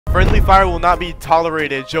Friendly fire will not be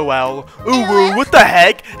tolerated, Joel. Ooh, woo, what the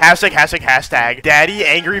heck? Hashtag. Daddy,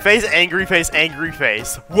 angry face, angry face, angry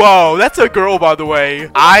face. Whoa, that's a girl, by the way.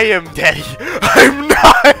 I am Daddy. I'm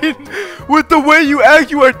 9. With the way you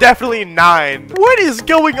act, you are definitely 9. What is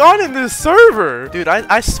going on in this server? Dude,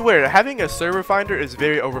 I swear, having a server finder is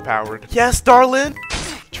very overpowered. Yes, darling.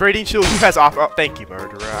 Trading Chillz, who has off. Oh, thank you,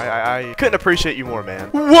 murderer. I couldn't appreciate you more, man.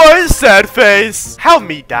 What? Sad face. How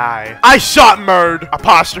me die? I shot Murd.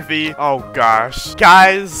 Apostrophe. Oh, gosh.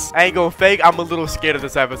 Guys, I ain't gonna fake. I'm a little scared of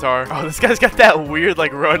this avatar. Oh, this guy's got that weird,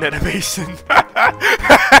 like, run animation.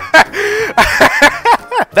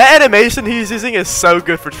 That animation he's using is so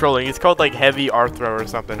good for trolling. It's called, like, heavy arthro or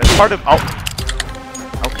something. It's part of. Oh.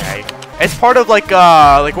 Okay. It's part of like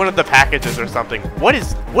one of the packages or something. What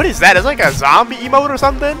is that? It's like a zombie emote or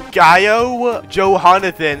something? Gaio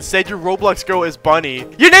Johanathan said your Roblox girl is Bunny.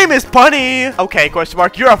 Your name is Bunny! Okay, question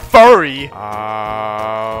mark. You're a furry.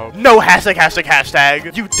 No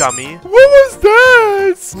hashtag. You dummy. What was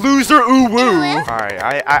that? Loser ooh woo. Alright,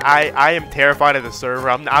 I am terrified of the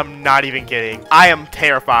server. I'm not even kidding. I am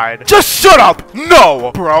terrified. Just shut up!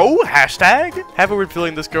 No! Bro, hashtag? Have a weird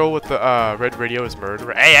feeling this girl with the red radio is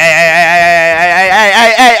murderer. Hey!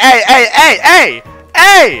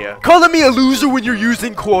 Calling me a loser when you're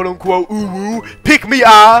using quote-unquote ooh-woo. Pick me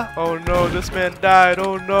ah! Oh no, this man died.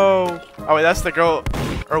 Oh no. Oh wait, that's the girl.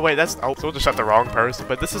 Or wait, that's. Oh, someone just shot the wrong person.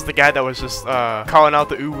 But this is the guy that was just calling out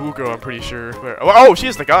the ooh-woo girl, I'm pretty sure. Oh, she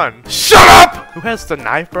has the gun. Shut up! Who has the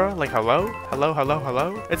knife, bro? Like, hello?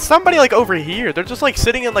 Hello? It's somebody like over here. They're just like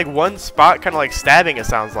sitting in like one spot, kind of like stabbing, it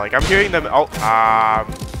sounds like. I'm hearing them. Oh,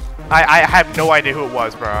 I have no idea who it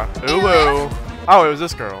was, bro. Ooh-woo. Oh, it was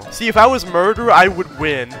this girl. See, if I was murderer, I would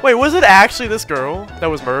win. Wait, was it actually this girl that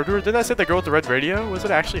was murderer? Didn't I say the girl with the red radio? Was it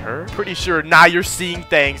actually her? Pretty sure. Nah, you're seeing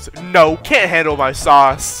things. No, can't handle my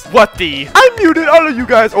sauce. What the? I muted all of you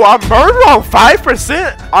guys. Oh, I'm murderer on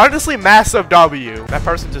 5%? Honestly, massive W. That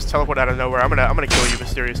person just teleported out of nowhere. I'm gonna kill you,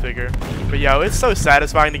 mysterious figure. But yo, it's so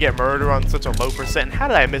satisfying to get murder on such a low percent. How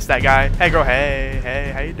did I miss that guy? Hey, girl.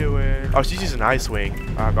 Hey, how you doing? Oh, she's using Ice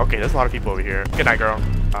Wing. Okay, there's a lot of people over here. Good night, girl.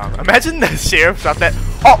 Imagine the sheriff shot that.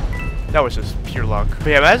 Oh, that was just pure luck. But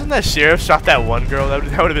yeah, imagine that sheriff shot that one girl. That would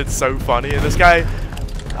have been so funny. And this guy,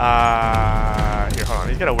 here, hold on.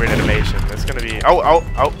 He's got a weird animation. It's gonna be. Oh.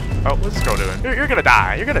 What's this girl doing? You're gonna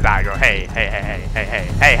die. You're gonna die, girl. Hey.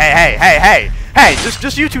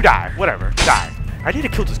 Just you two die. Whatever. Die. I need to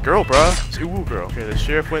kill this girl, bro. This ooh girl. Okay, the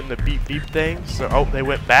sheriff went in the beep thing. So, oh, they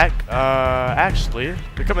went back. Actually,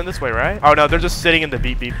 they're coming this way, right? Oh no, they're just sitting in the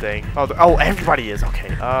beep thing. Oh, everybody is. Okay.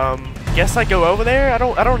 Guess I go over there. I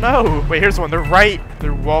don't know. Wait, here's one. They're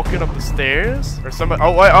walking up the stairs. Or somebody.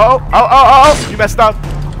 Oh wait. Oh! You messed up.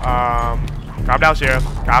 Calm down, sheriff.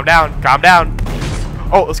 Calm down.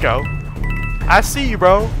 Oh, let's go. I see you,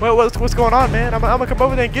 bro. What's going on, man? I'm gonna come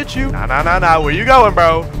over there and get you. Nah. Where you going,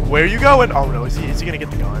 bro? Where you going? Oh no, is he gonna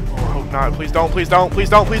get the gun? Oh, I hope not. Please don't.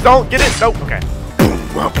 Get it. Nope. Okay.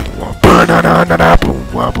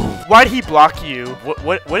 Why'd he block you?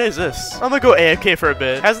 What is this? I'm gonna go AFK for a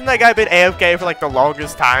bit. Hasn't that guy been AFK for like the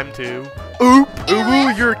longest time too? Oop! Ooh,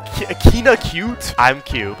 you're Kina cute. I'm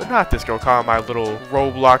cute, but not this girl calling my little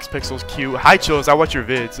Roblox pixels cute. Hi, Chillz. I watch your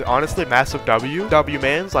vids. Honestly, massive W. W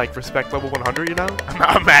man's like respect level 100. You know?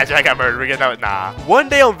 Imagine I got murdered again. No, nah. One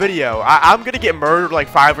day on video, I'm gonna get murdered like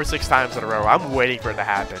 5 or 6 times in a row. I'm waiting for it to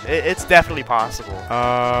happen. It's definitely possible.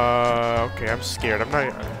 Okay, I'm scared. I'm not.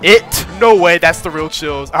 No way. That's the real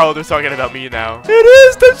Chillz. Oh, they're talking about me now. It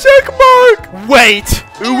is the check mark. Wait.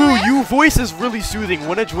 Ooh, your voice is really soothing.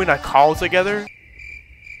 Wanna join a call together?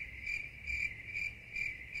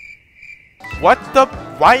 What the?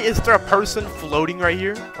 Why is there a person floating right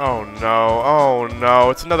here? Oh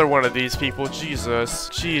no, it's another one of these people.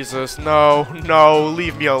 Jesus, no,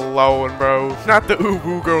 leave me alone, bro. Not the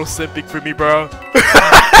ooh girl simping for me, bro.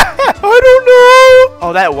 I don't know.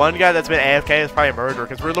 Oh, that one guy that's been AFK is probably a murderer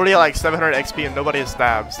because we're literally at like 700 XP and nobody is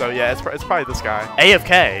stabbed. So yeah, it's probably this guy.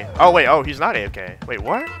 AFK. Oh wait, he's not AFK. Wait,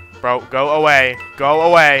 what? Bro, go away.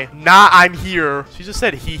 Nah, I'm here. She just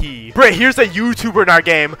said hee. Bro, here's a YouTuber in our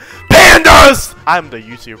game. Pandas! I'm the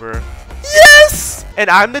YouTuber. Yes! And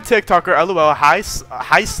I'm the TikToker. LOL. Hi,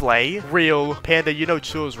 Slay. Real. Panda, you know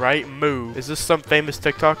Chillz, right? Moo. Is this some famous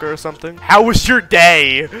TikToker or something? How was your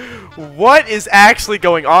day? What is actually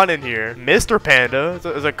going on in here? Mr. Panda? Is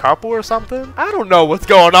it a couple or something? I don't know what's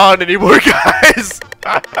going on anymore, guys.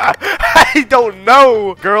 I don't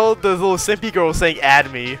know. Girl, the little simpy girl saying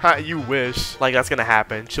add me. You wish. Like that's gonna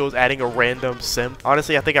happen. Chillz adding a random simp.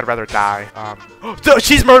 Honestly, I think I'd rather die.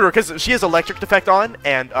 She's murderer because she has electric defect on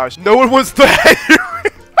and no one wants to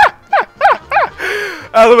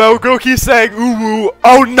LOL, girl keeps saying ooh,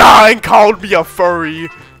 oh nah, and called me a furry.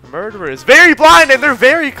 Murderer is very blind and they're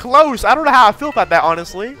very close. I don't know how I feel about that,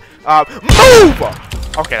 honestly. Move!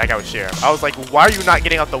 Okay, that guy was sheriff. I was like, why are you not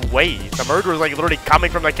getting out the way? The murderer is like literally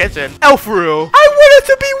coming from the kitchen. Oh, for real. I wanted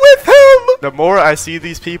to be with him. The more I see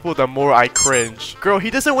these people, the more I cringe. Girl, he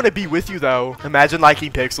doesn't want to be with you though. Imagine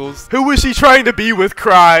liking Pixels. Who is she trying to be with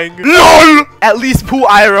crying? LOL! At least Pooh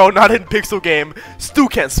IRL, not in Pixel game. Stu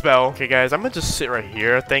can't spell. Okay, guys, I'm gonna just sit right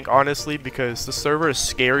here, I think, honestly, because the server is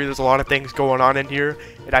scary. There's a lot of things going on in here.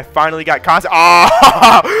 And I finally got content. Oh!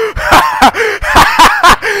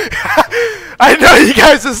 I know you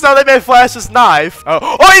guys just saw that man flash his knife.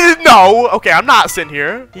 Oh, he didn't know. Okay, I'm not sitting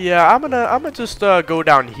here. Yeah, I'm gonna just go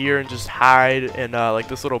down here and just hide in like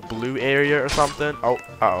this little blue area or something. Oh,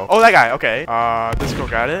 oh, that guy. Okay. This girl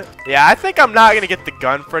got it. Yeah, I think I'm not gonna get the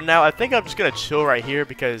gun for now. I think I'm just gonna chill right here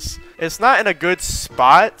because it's not in a good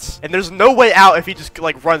spot, and there's no way out if he just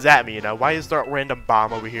like runs at me. You know, why is there a random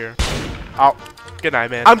bomb over here? Oh. Good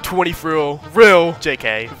night, man. I'm 20 for real.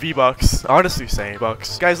 JK. V-Bucks. Honestly, same.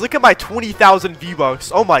 Bucks. Guys, look at my 20,000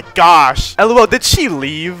 V-Bucks. Oh my gosh. LOL, did she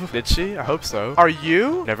leave? Did she? I hope so. Are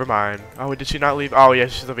you? Never mind. Oh, did she not leave? Oh, yeah,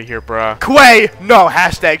 she's over here, bruh. Quay! No,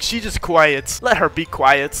 hashtag, she just quiet. Let her be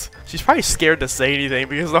quiet. She's probably scared to say anything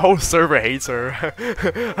because the whole server hates her.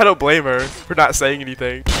 I don't blame her for not saying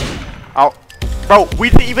anything. Oh. Bro, we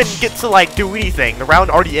didn't even get to, like, do anything. The round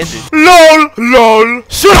already ended. LOL.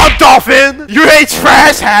 Shut up, Dolphin. You're a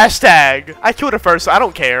trash hashtag. I killed her first, so I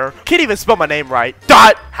don't care. Can't even spell my name right.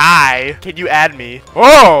 Hi. Can you add me?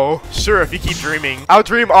 Oh. Sure, if you keep dreaming. I'll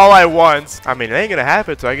dream all I want. I mean, it ain't gonna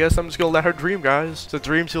happen, so I guess I'm just gonna let her dream, guys. It's a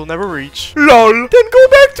dream she'll never reach. LOL. Then go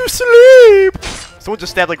back to sleep. Someone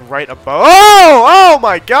just stabbed like right above. Oh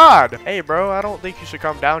my god. Hey, bro, I don't think you should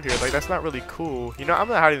come down here. Like, that's not really cool. You know, I'm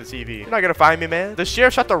not hiding the TV. You're not gonna find me, man. The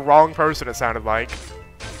sheriff shot the wrong person, it sounded like.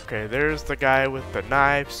 Okay, there's the guy with the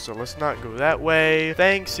knife, so let's not go that way.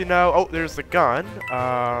 Thanks, you know. Oh, there's the gun.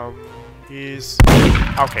 He's...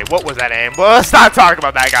 Okay, what was that aim? Well, let's not talk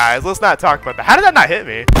about that, guys. Let's not talk about that. How did that not hit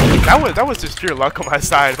me? That was just pure luck on my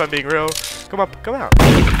side, if I'm being real. Come out.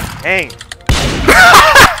 Dang.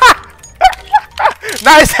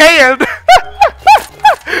 Nice hand!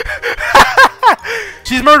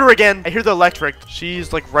 She's murder again. I hear the electric.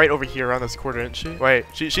 She's like right over here around this corner, isn't she? Wait,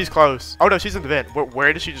 she's close. Oh no, she's in the vent.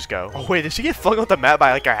 Where did she just go? Oh wait, did she get flung off the map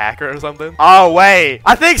by like a hacker or something? Oh wait,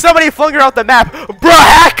 I think somebody flung her off the map. Bruh,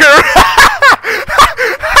 hacker!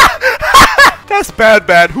 That's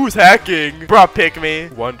bad. Who's hacking? Bruh, pick me.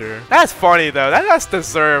 Wonder. That's funny though. That's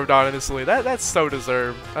deserved, honestly. That's so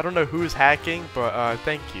deserved. I don't know who's hacking, but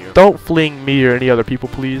thank you. Don't fling me or any other people,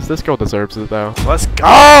 please. This girl deserves it though. Let's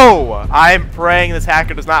go! I'm praying this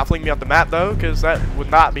hacker does not fling me off the map though, because that would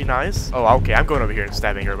not be nice. Oh, okay. I'm going over here and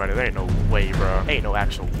stabbing everybody. There ain't no way, bro. Ain't no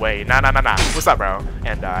actual way. Nah. What's up, bro?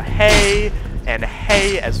 And hey. And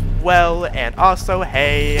hey as well, and also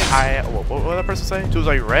hey, what did that person say? Chillz,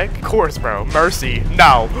 are you wreck? Of course, bro. Mercy.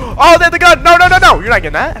 No. Oh, they had the gun. No. You're not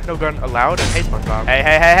getting that. No gun allowed. And hey, SpongeBob.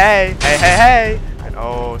 Hey. And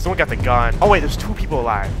oh, someone got the gun. Oh wait, there's 2 people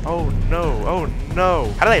alive. Oh no.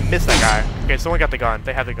 How did I miss that guy? Okay, someone got the gun.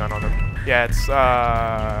 They have the gun on them. Yeah, it's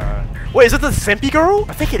wait, is it the Simpy girl?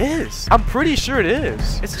 I think it is. I'm pretty sure it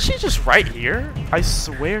is. Isn't she just right here? I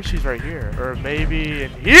swear she's right here. Or maybe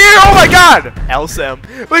in here. Oh my god!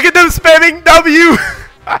 LSM. Look at them spamming W!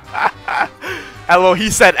 LO, he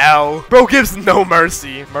said L. Bro gives no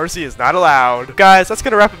mercy. Mercy is not allowed. Guys, that's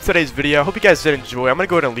gonna wrap up today's video. Hope you guys did enjoy. I'm gonna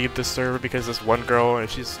go ahead and leave this server because this one girl, and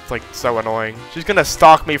she's like so annoying. She's gonna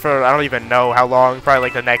stalk me for I don't even know how long. Probably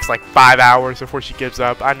like the next like 5 hours before she gives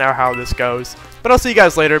up. I know how this goes. But I'll see you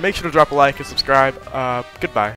guys later. Make sure to drop a like and subscribe. Goodbye.